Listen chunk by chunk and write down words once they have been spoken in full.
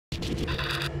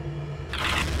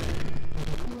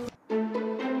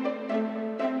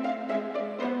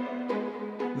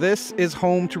This is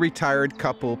home to retired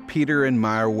couple Peter and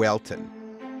Maya Welton,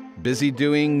 busy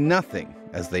doing nothing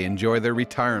as they enjoy their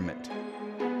retirement.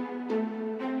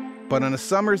 But on a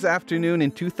summer's afternoon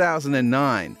in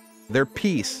 2009, their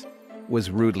peace was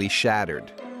rudely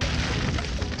shattered.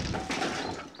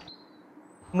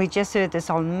 We just heard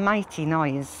this almighty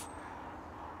noise.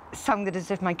 It sounded as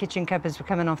if my kitchen cupboards were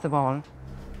coming off the wall.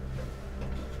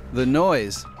 The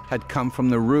noise had come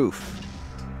from the roof.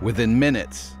 Within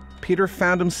minutes, Peter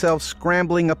found himself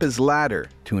scrambling up his ladder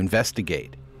to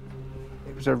investigate.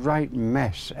 It was a right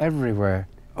mess everywhere,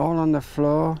 all on the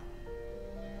floor.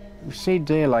 You see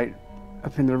daylight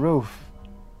up in the roof,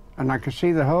 and I could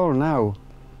see the hole now.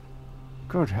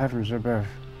 Good heavens above.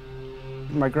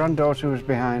 My granddaughter was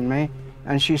behind me,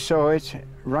 and she saw it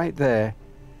right there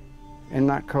in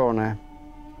that corner.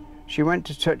 She went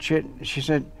to touch it. She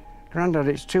said, "Grandad,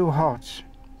 it's too hot."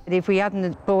 If we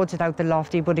hadn't boarded out the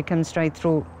loft, he would have come straight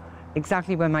through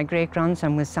exactly where my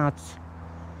great-grandson was sat.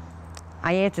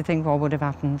 I hate to think what would have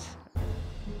happened.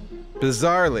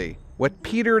 Bizarrely, what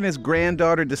Peter and his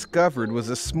granddaughter discovered was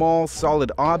a small,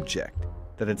 solid object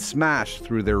that had smashed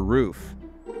through their roof.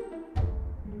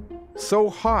 So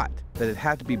hot that it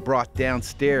had to be brought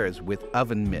downstairs with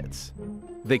oven mitts.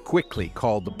 They quickly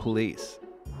called the police.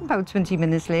 About 20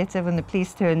 minutes later, when the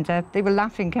police turned up, they were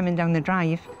laughing coming down the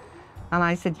drive. And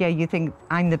I said, "Yeah, you think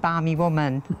I'm the balmy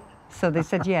woman?" So they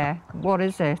said, "Yeah, what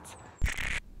is it?"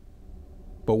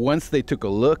 But once they took a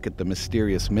look at the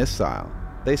mysterious missile,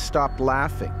 they stopped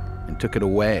laughing and took it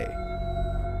away.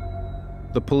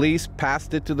 The police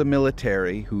passed it to the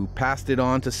military, who passed it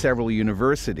on to several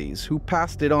universities, who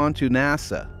passed it on to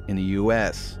NASA in the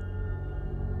US.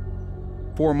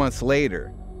 4 months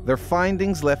later, their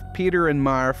findings left Peter and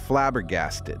Maya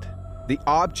flabbergasted. The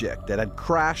object that had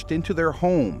crashed into their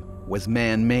home was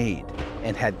man-made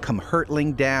and had come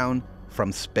hurtling down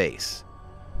from space.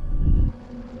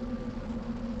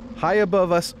 High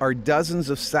above us are dozens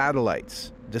of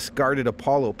satellites, discarded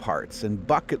Apollo parts, and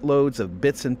bucket loads of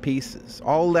bits and pieces,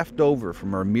 all left over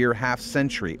from our mere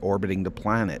half-century orbiting the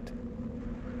planet.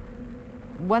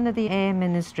 One of the Air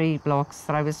Ministry blocks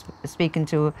that I was speaking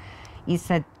to, he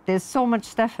said, "There's so much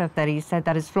stuff up there," he said,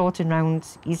 "that is floating around."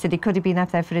 He said it could have been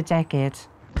up there for a decade.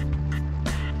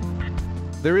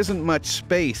 There isn't much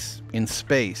space in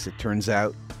space, it turns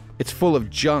out. It's full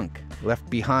of junk left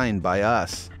behind by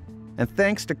us. And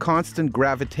thanks to constant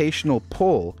gravitational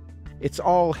pull, it's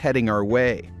all heading our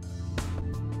way.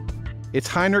 It's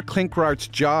Heiner Klinkrad's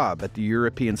job at the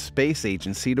European Space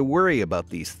Agency to worry about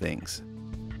these things.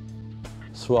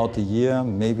 Throughout the year,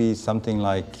 maybe something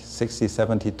like 60,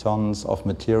 70 tons of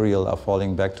material are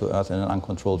falling back to Earth in an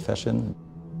uncontrolled fashion.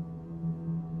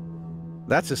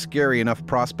 That's a scary enough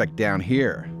prospect down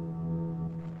here.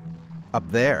 Up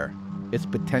there, it's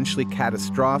potentially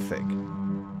catastrophic.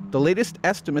 The latest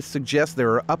estimates suggest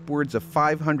there are upwards of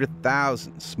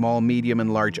 500,000 small, medium,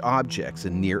 and large objects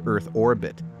in near-Earth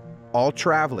orbit, all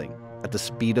traveling at the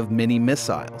speed of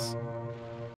mini-missiles.